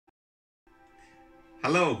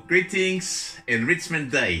Hello, greetings,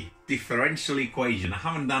 enrichment day, differential equation. I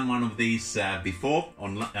haven't done one of these before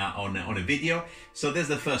on a video, so there's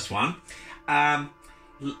the first one. Have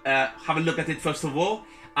a look at it first of all.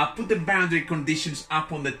 I'll put the boundary conditions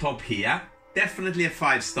up on the top here. Definitely a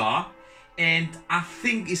 5-star, and I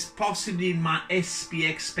think it's possibly in my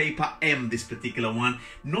SPX paper M, this particular one.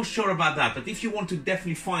 Not sure about that, but if you want to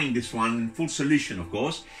definitely find this one in full solution, of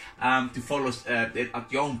course, to follow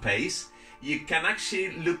at your own pace, you can actually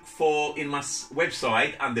look for in my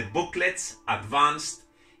website under booklets, advanced,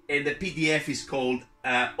 and the PDF is called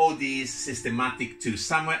O.D.E systematic 2.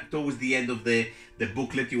 Somewhere towards the end of the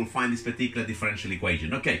booklet, you will find this particular differential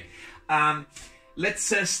equation. Okay,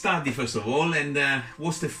 let's study first of all, and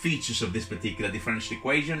what's the features of this particular differential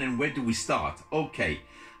equation, and where do we start? Okay,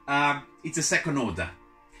 it's a second order.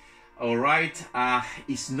 All right,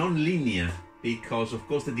 it's non-linear because, of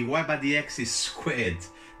course, the dy by dx is squared.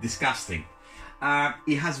 Disgusting.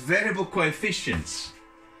 It has variable coefficients,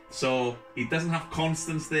 so it doesn't have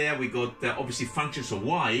constants there. We got obviously functions of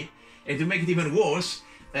y, and to make it even worse,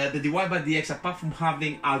 the dy by dx, apart from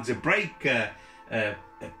having algebraic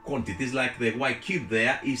quantities like the y-cube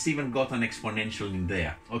there, it's even got an exponential in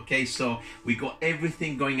there. Okay, so we got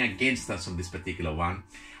everything going against us on this particular one.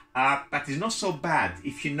 But it's not so bad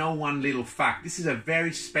if you know one little fact. This is a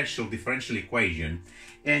very special differential equation,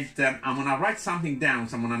 and I'm going to write something down,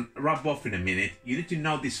 so I'm going to rub off in a minute. You need to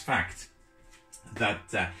know this fact,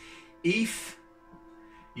 that if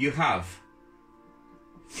you have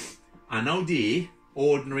an O.D.E,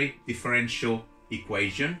 ordinary differential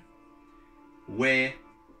equation, where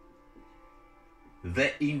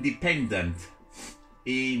the independent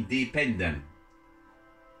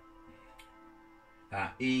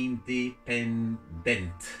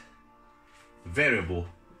variable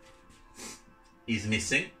is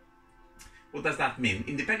missing. What does that mean?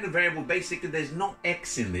 Independent variable, basically there's no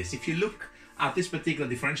x in this. If you look at this particular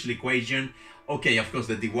differential equation, okay, of course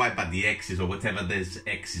the dy by dx or whatever there's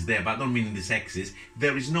x is there, but I don't mean this x is.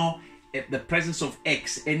 There is no, the presence of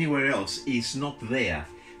x anywhere else is not there.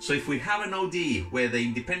 So if we have an O.D.E where the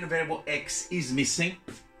independent variable x is missing,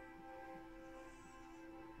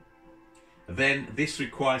 then this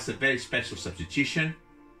requires a very special substitution.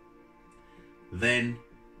 Then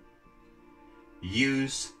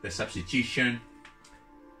use the substitution.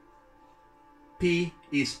 P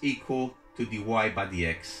is equal to dy by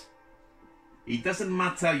dx. It doesn't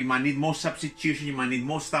matter, you might need more substitution, you might need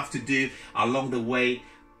more stuff to do along the way,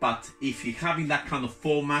 but if you're having that kind of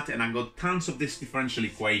format, and I've got tons of these differential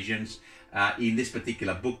equations in this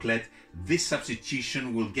particular booklet, this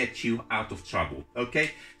substitution will get you out of trouble.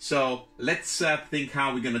 Okay, so let's think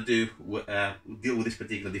how we're going to deal with this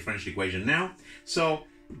particular differential equation now. So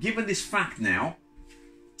given this fact now,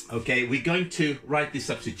 okay, we're going to write this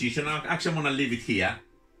substitution. Actually, I'm going to leave it here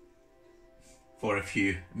for a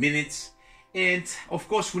few minutes, and of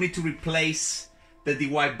course we need to replace the dy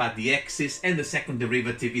by dx's and the second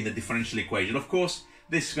derivative in the differential equation. Of course,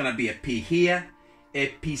 this is going to be a p here, a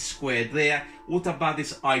p squared there. What about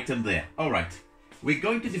this item there? All right, we're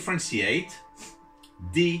going to differentiate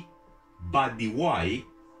d by dy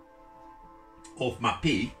of my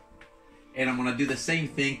p, and I'm going to do the same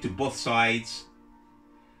thing to both sides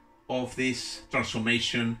of this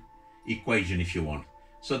transformation equation if you want.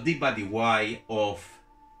 So d by dy of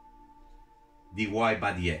dy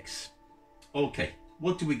by dx. Okay,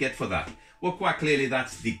 what do we get for that? Well, quite clearly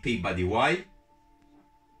that's dp by dy.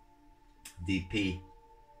 dp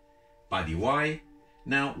by dy.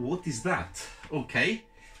 Now, what is that? Okay,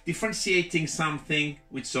 differentiating something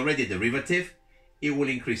which is already a derivative, it will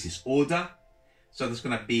increase its order. So there's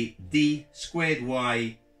going to be d squared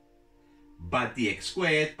y by dx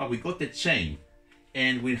squared, but we got the chain,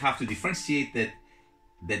 and we have to differentiate the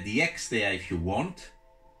dx there if you want,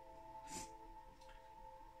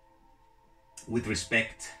 with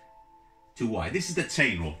respect to y. This is the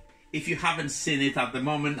chain rule. If you haven't seen it at the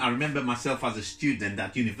moment, I remember myself as a student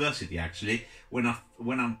at university, actually, when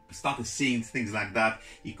I started seeing things like that,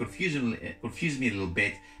 it confused me a little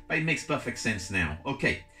bit, but it makes perfect sense now.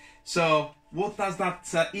 Okay, so what does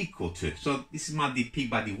that equal to? So this is my dp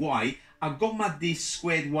by dy. I've got my d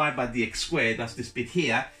squared y by dx squared, that's this bit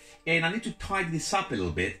here, and I need to tidy this up a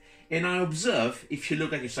little bit, and I observe, if you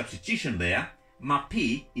look at your substitution there, my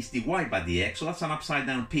p is dy by dx, so that's an upside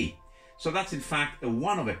down p. So that's in fact a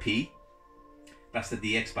 1 over p, that's the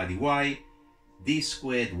dx by dy, d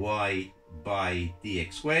squared y by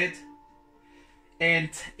dx squared.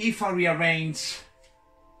 And if I rearrange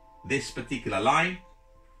this particular line,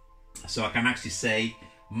 so I can actually say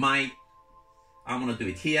I'm going to do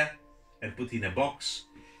it here and put in a box,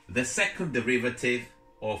 the second derivative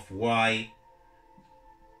of y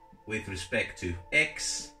with respect to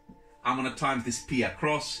x. I'm going to times this p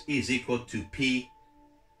across is equal to p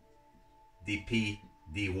dp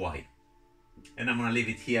dy. And I'm going to leave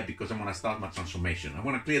it here because I'm going to start my transformation. I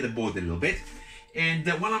want to clear the board a little bit. And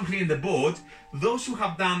while I'm clearing the board, those who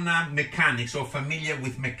have done mechanics or familiar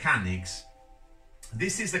with mechanics,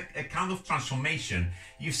 this is a kind of transformation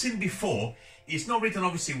you've seen before. It's not written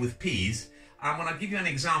obviously with p's. I'm going to give you an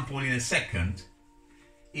example in a second.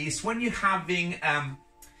 Is when you're having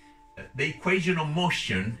the equation of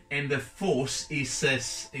motion and the force is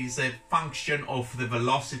a function of the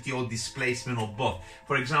velocity or displacement of both.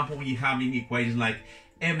 For example, when you're having equations like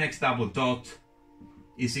mx double dot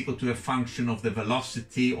is equal to a function of the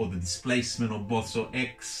velocity or the displacement of both, so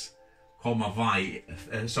x comma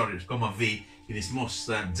comma v in its most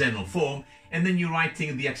general form, and then you're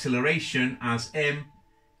writing the acceleration as m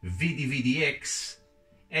v dv dx,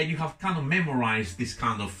 and you have kind of memorized this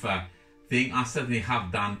kind of thing. I certainly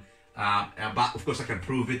have done, but of course I can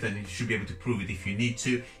prove it, and you should be able to prove it if you need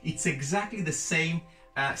to. It's exactly the same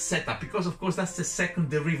setup, because of course that's the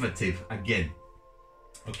second derivative again.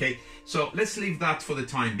 Okay, so let's leave that for the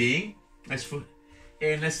time being.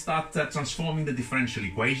 And let's start transforming the differential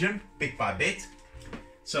equation bit by bit.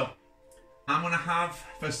 So I'm going to have,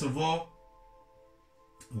 first of all,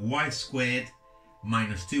 y squared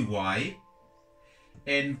minus 2y.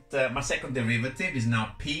 And my second derivative is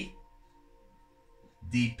now p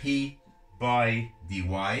dp by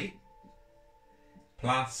dy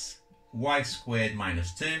plus y squared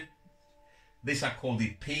minus 2. This I call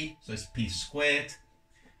it p, so it's p squared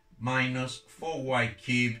minus 4y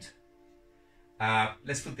cubed.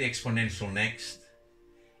 Let's put the exponential next,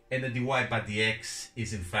 and the dy by dx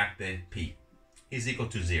is in fact the p is equal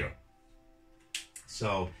to 0.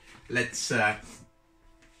 So let's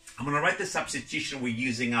I'm going to write the substitution we're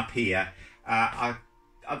using up here. I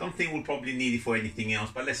don't think we'll probably need it for anything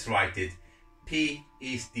else, but let's write it. P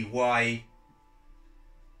is dy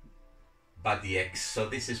by dx, so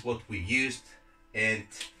this is what we used, and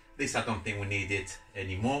this I don't think we need it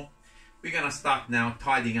anymore. We're going to start now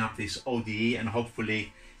tidying up this O.D.E, and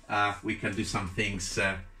hopefully we can do some things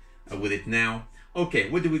with it now. Okay,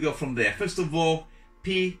 where do we go from there? First of all,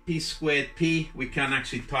 p squared p, we can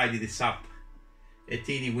actually tidy this up a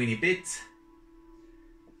teeny weeny bit.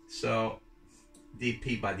 So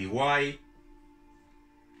dp by dy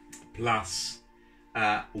plus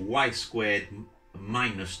y squared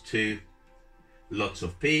minus 2 lots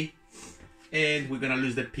of p, and we're going to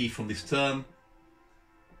lose the p from this term.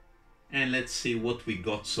 And let's see what we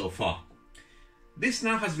got so far. This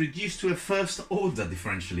now has reduced to a first order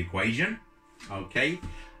differential equation. Okay,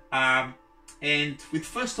 and with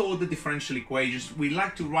first order differential equations, we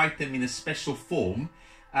like to write them in a special form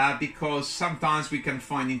because sometimes we can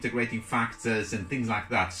find integrating factors and things like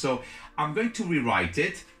that. So I'm going to rewrite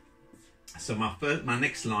it. So my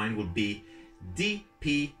next line will be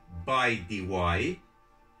dp by dy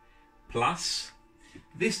plus,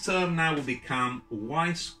 this term now will become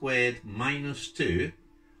y squared minus 2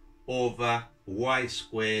 over y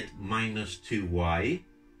squared minus 2y.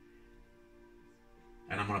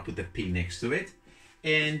 And I'm going to put the p next to it.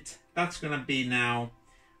 And that's going to be now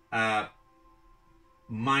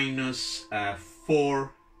minus 4y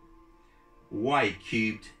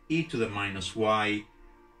cubed e to the minus y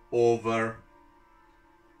over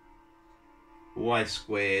y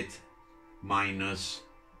squared minus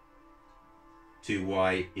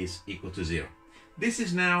 2y is equal to 0. This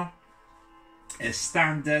is now a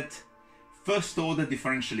standard first order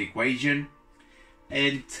differential equation,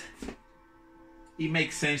 and it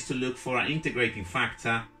makes sense to look for an integrating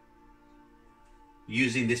factor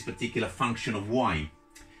using this particular function of y.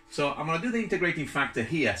 So I'm going to do the integrating factor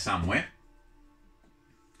here somewhere.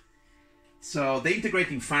 So the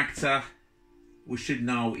integrating factor we should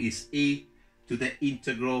know is e to the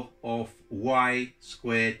integral of y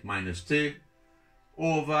squared minus 2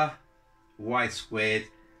 over y squared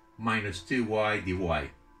minus 2y dy.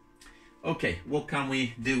 Okay, what can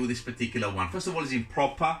we do with this particular one? First of all, it's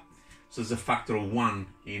improper, so there's a factor of 1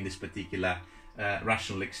 in this particular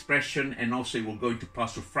rational expression, and also it will go into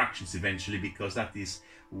partial fractions eventually because that is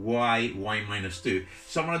y minus 2.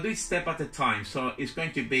 So I'm going to do it step at a time. So it's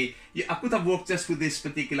going to be, I could have worked just with this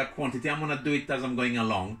particular quantity. I'm going to do it as I'm going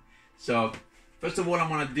along. So first of all, I'm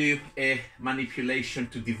going to do a manipulation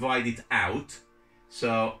to divide it out.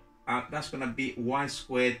 So that's going to be y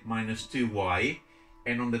squared minus 2y,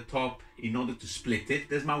 and on the top, in order to split it,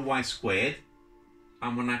 there's my y squared.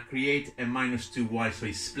 I'm going to create a minus 2y so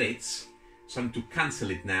it splits. So I'm going to cancel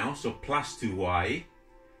it now, so plus 2y,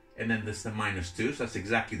 and then there's the minus 2, so that's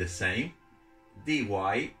exactly the same,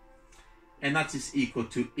 dy, and that is equal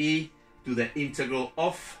to e to the integral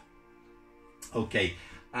of Okay,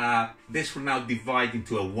 this will now divide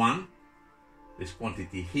into a 1, this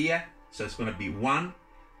quantity here. So it's going to be 1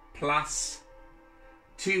 plus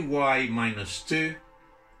 2y minus 2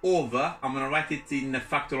 over, I'm going to write it in a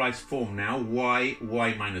factorized form now, y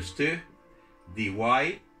minus 2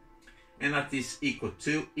 dy, and that is equal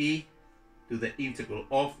to e to the integral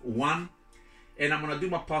of 1. And I'm going to do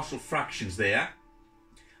my partial fractions there.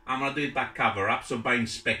 I'm going to do it by cover up, so by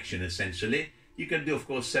inspection essentially. You can do, of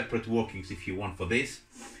course, separate workings if you want for this.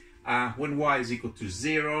 When y is equal to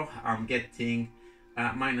 0, I'm getting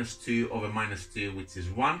minus 2 over minus 2, which is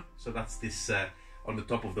 1. So that's this on the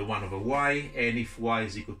top of the 1 over y. And if y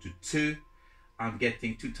is equal to 2, I'm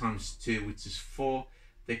getting 2 times 2, which is 4.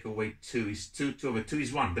 Take away 2 is 2. 2 over 2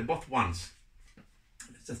 is 1. They're both 1s.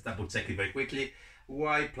 Let's just double check it very quickly.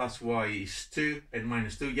 Y plus y is 2, and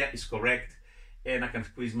minus 2, yeah, is correct. And I can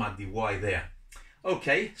squeeze my dy there.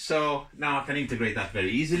 Okay, so now I can integrate that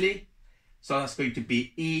very easily. So that's going to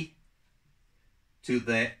be e to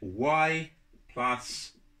the y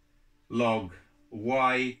plus log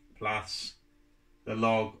y plus the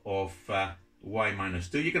log of y minus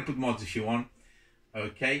 2. You can put mods if you want.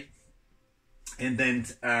 Okay, and then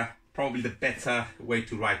probably the better way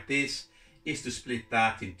to write this is to split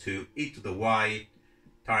that into e to the y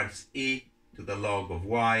times e to the log of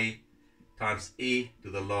y times e to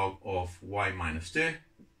the log of y minus 2.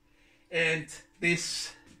 And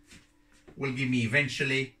this will give me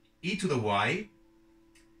eventually e to the y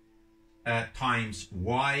times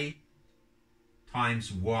y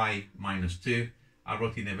minus 2. I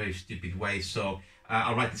wrote it in a very stupid way, so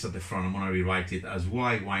I'll write this at the front. I'm going to rewrite it as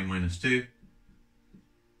y minus 2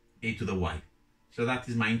 e to the y. So that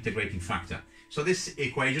is my integrating factor. So this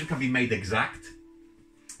equation can be made exact.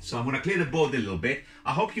 So I'm going to clear the board a little bit.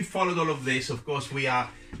 I hope you followed all of this. Of course, we are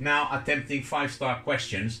now attempting 5-star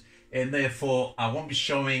questions, and therefore I won't be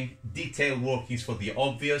showing detailed workings for the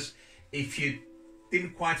obvious. If you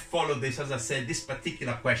didn't quite follow this, as I said, this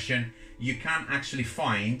particular question you can actually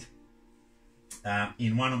find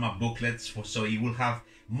in one of my booklets, so you will have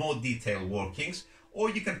more detailed workings, or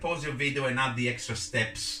you can pause your video and add the extra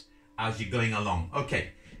steps as you're going along.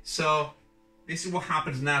 Okay, so this is what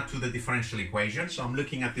happens now to the differential equation. So I'm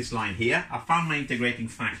looking at this line here. I found my integrating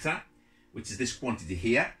factor, which is this quantity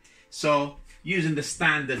here. So using the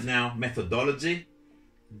standard now methodology,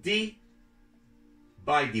 d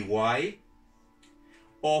by dy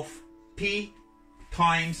of p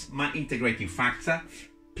times my integrating factor,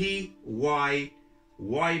 py y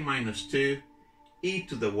minus 2 e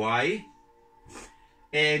to the y,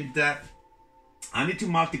 and I need to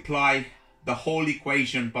multiply the whole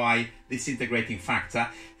equation by this integrating factor.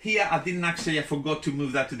 Here I forgot to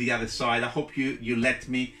move that to the other side. I hope you let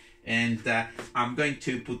me, and I'm going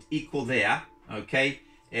to put equal there, okay,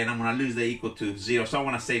 and I'm going to lose the equal to 0, so I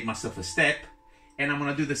want to save myself a step, and I'm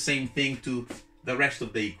going to do the same thing to the rest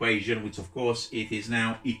of the equation, which of course it is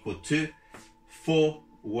now equal to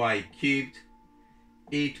 4y cubed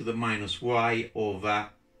e to the minus y over,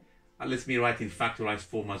 let me write in factorized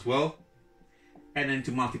form as well, and then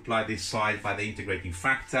to multiply this side by the integrating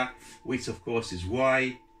factor, which of course is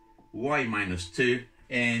y minus 2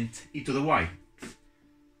 and e to the y.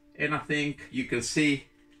 And I think you can see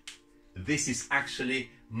this is actually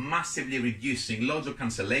massively reducing, loads of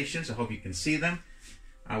cancellations. I hope you can see them.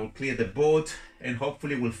 I will clear the board and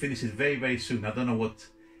hopefully we'll finish it very, very soon. I don't know what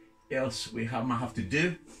else we might have to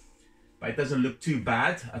do, but it doesn't look too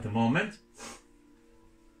bad at the moment.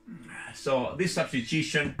 So this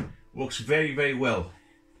substitution works very, very well.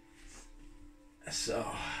 So,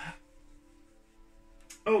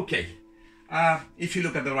 okay. If you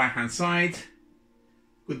look at the right hand side,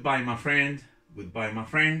 goodbye my friend, goodbye my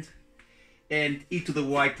friend. And e to the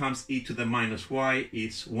y times e to the minus y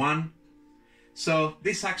is 1. So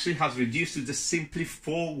this actually has reduced to just simply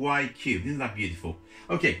 4y cubed. Isn't that beautiful?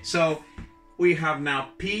 Okay, so we have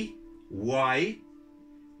now py y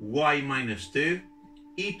minus 2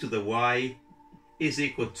 e to the y is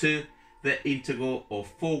equal to the integral of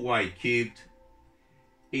 4y cubed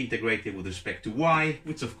integrated with respect to y,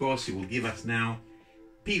 which of course it will give us now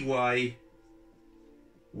py y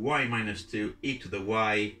minus 2 e to the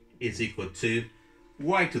y is equal to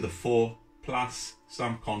y to the 4 plus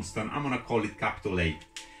some constant. I'm going to call it capital A.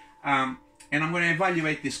 And I'm going to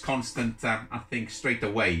evaluate this constant, I think, straight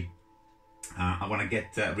away. I want to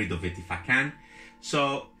get rid of it if I can.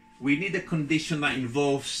 So we need a condition that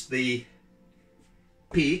involves the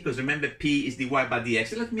p, because remember p is dy by dx.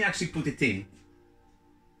 So let me actually put it in.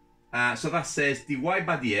 So that says dy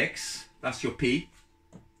by dx, that's your p,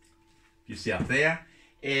 you see up there,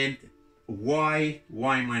 and y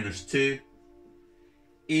minus 2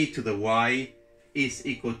 e to the y is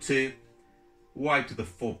equal to y to the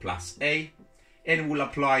 4 plus a, and we'll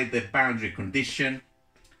apply the boundary condition,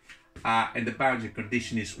 and the boundary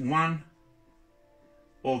condition is 1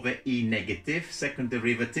 over e negative, second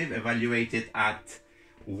derivative evaluated at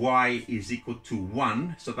y is equal to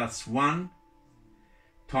 1, so that's 1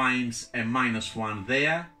 times a minus 1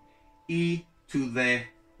 there, e to the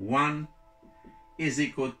 1 is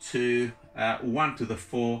equal to 1 to the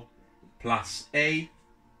 4 plus a,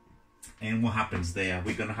 and what happens there?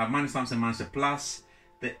 We're going to have minus times a minus a plus,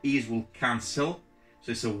 the e's will cancel,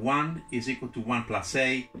 so it's a 1 is equal to 1 plus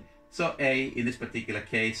a, so a in this particular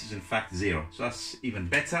case is in fact 0, so that's even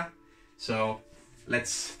better. So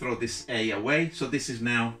let's throw this a away. So this is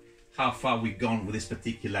now how far we've gone with this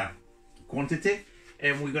particular quantity,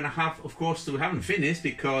 and we're going to have, of course, we haven't finished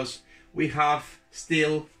because we have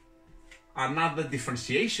still another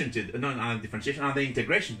differentiation to do, another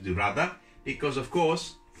integration to do rather, because of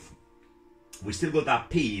course we still got that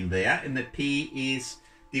p in there, and the p is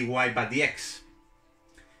dy by dx.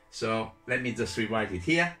 So let me just rewrite it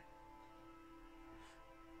here.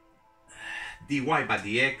 Dy by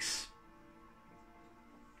dx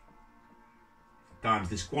times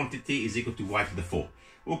this quantity is equal to y to the 4.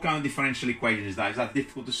 What kind of differential equation is that? Is that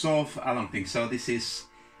difficult to solve? I don't think so. This is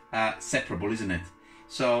separable, isn't it?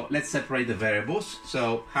 So let's separate the variables.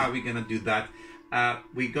 So how are we going to do that?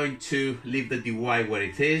 We're going to leave the dy where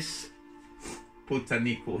it is, put an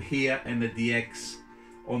equal here, and the dx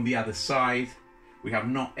on the other side. We have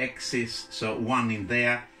no x's, so 1 in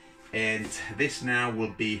there, and this now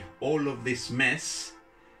will be all of this mess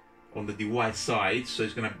on the dy side, so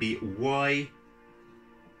it's going to be y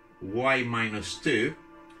minus 2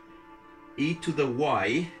 e to the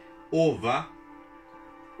y over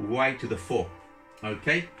y to the 4.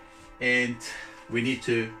 Okay, and we need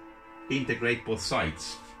to integrate both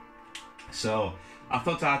sides. So I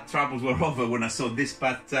thought our troubles were over when I saw this,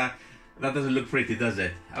 but that doesn't look pretty, does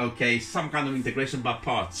it? Okay, some kind of integration by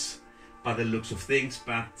parts by the looks of things,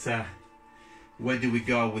 but where do we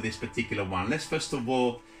go with this particular one? Let's first of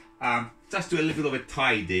all just do a little bit of a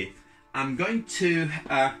tidy. I'm going to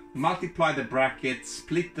multiply the bracket,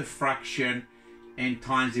 split the fraction, and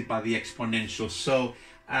times it by the exponential. So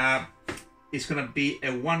it's going to be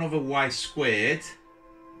a 1 over y squared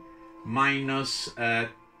minus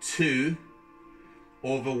 2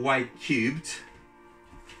 over y cubed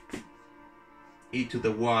e to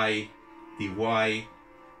the y dy.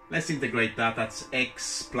 Let's integrate that. That's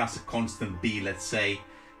x plus a constant b, let's say.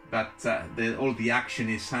 But all the action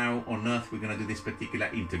is how on earth we're going to do this particular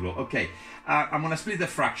integral. Okay, I'm going to split the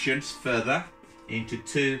fractions further into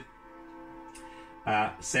two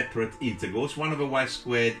separate integrals. 1 over y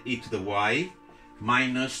squared e to the y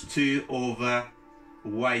minus 2 over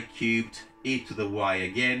y cubed e to the y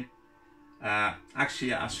again.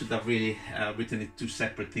 Actually, I should have really written it two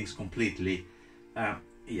separate things completely.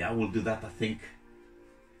 Yeah, I will do that, I think.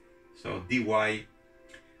 So dy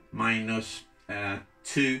minus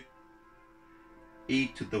 2 e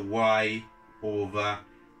to the y over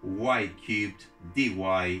y cubed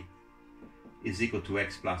dy is equal to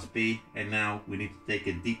x plus b. And now we need to take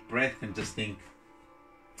a deep breath and just think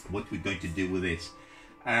what we're going to do with this.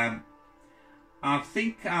 I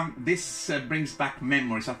think this brings back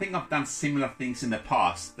memories. I think I've done similar things in the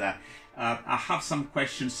past. I have some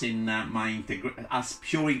questions in my as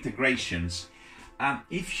pure integrations.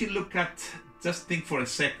 If you look at, just think for a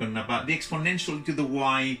second about the exponential to the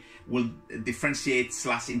y will differentiate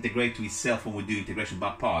 / integrate to itself when we do integration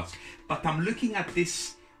by parts. But I'm looking at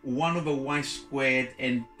this 1 over y squared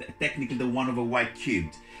and technically the 1 over y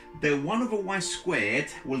cubed. The 1 over y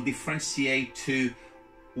squared will differentiate to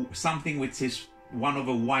something which is 1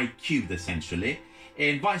 over y cubed essentially,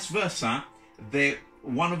 and vice versa. The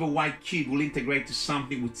 1 over y cubed will integrate to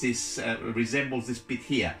something which is resembles this bit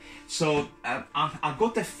here. So I've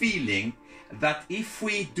got a feeling that if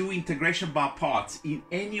we do integration by parts in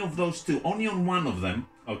any of those two, only on one of them,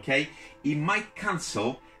 okay, it might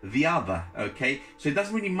cancel the other, okay? So it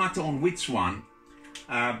doesn't really matter on which one.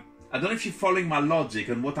 I don't know if you're following my logic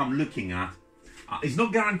and what I'm looking at. It's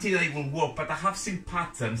not guaranteed that it will work, but I have seen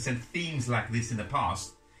patterns and themes like this in the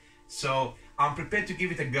past. So I'm prepared to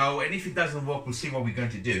give it a go, and if it doesn't work, we'll see what we're going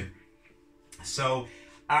to do. So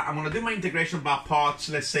I'm going to do my integration by parts,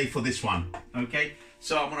 let's say for this one, okay?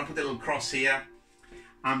 So I'm going to put a little cross here.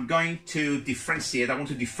 I'm going to differentiate. I want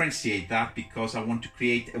to differentiate that because I want to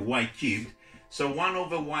create a y cubed. So 1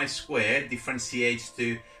 over y squared differentiates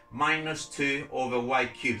to minus 2 over y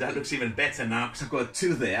cubed. That looks even better now because I've got a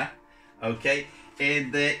 2 there, okay?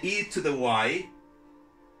 And the e to the y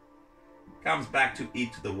comes back to e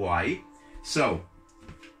to the y. So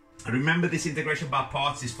remember, this integration by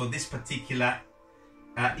parts is for this particular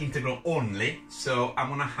integral only. So I'm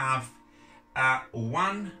gonna have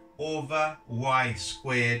 1 over y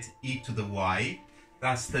squared e to the y.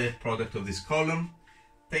 That's the product of this column.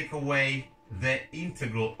 Take away the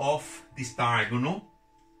integral of this diagonal,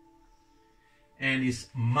 and it's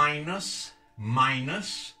minus,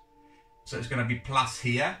 so it's going to be plus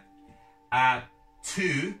here,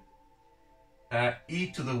 2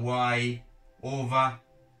 e to the y over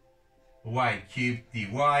y cubed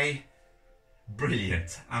dy.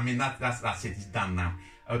 Brilliant. I mean, that's it, it's done now.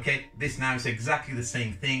 Okay, this now is exactly the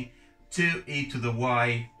same thing. 2 e to the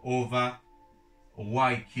y over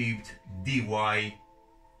y cubed dy,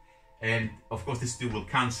 and of course this 2 will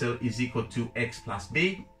cancel, is equal to x plus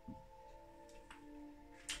b.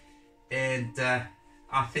 And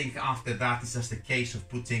I think after that it's just a case of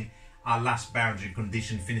putting our last boundary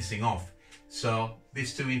condition, finishing off. So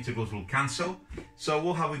these 2 integrals will cancel. So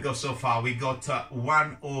what have we got so far? We got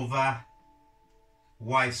 1 over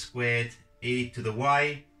y squared e to the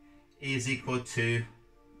y is equal to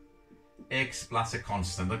x plus a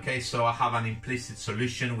constant. Okay, so I have an implicit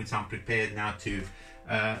solution which I'm prepared now to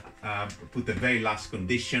put the very last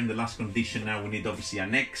condition. The last condition now we need obviously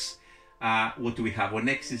an x. What do we have? When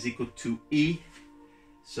x is equal to e,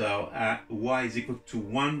 so y is equal to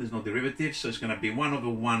 1, there's no derivative, so it's going to be 1 over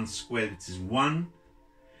 1 squared, which is 1.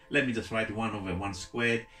 Let me just write 1 over 1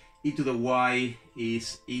 squared. E to the y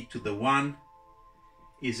is e to the 1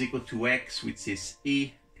 is equal to x, which is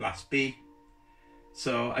e plus b.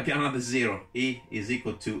 So I get another 0. E is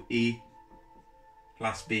equal to e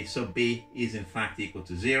plus b. So b is in fact equal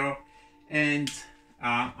to 0. And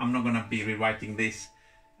I'm not going to be rewriting this.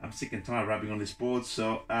 I'm sick and tired of rubbing on this board.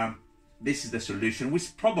 So this is the solution, which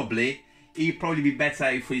it'd probably be better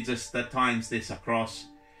if we just times this across.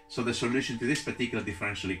 So the solution to this particular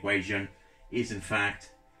differential equation is in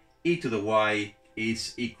fact e to the y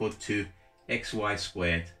is equal to xy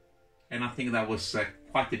squared. And I think that was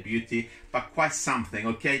quite a beauty, but quite something.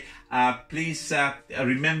 Okay, please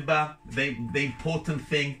remember the important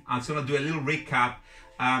thing. I'm just going to do a little recap.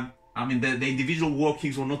 I mean, the individual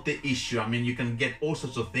workings were not the issue. I mean, you can get all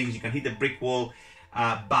sorts of things. You can hit a brick wall.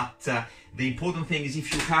 But the important thing is,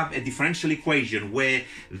 if you have a differential equation where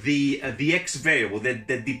the x variable, the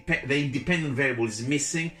independent variable is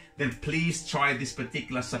missing, then please try this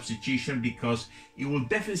particular substitution, because it will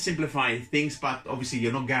definitely simplify things, but obviously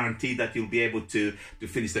you're not guaranteed that you'll be able to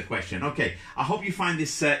finish the question. Okay, I hope you find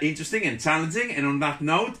this interesting and challenging. And on that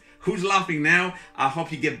note, who's laughing now? I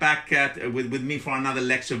hope you get back with me for another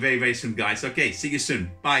lecture very, very soon, guys. Okay, see you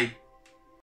soon. Bye.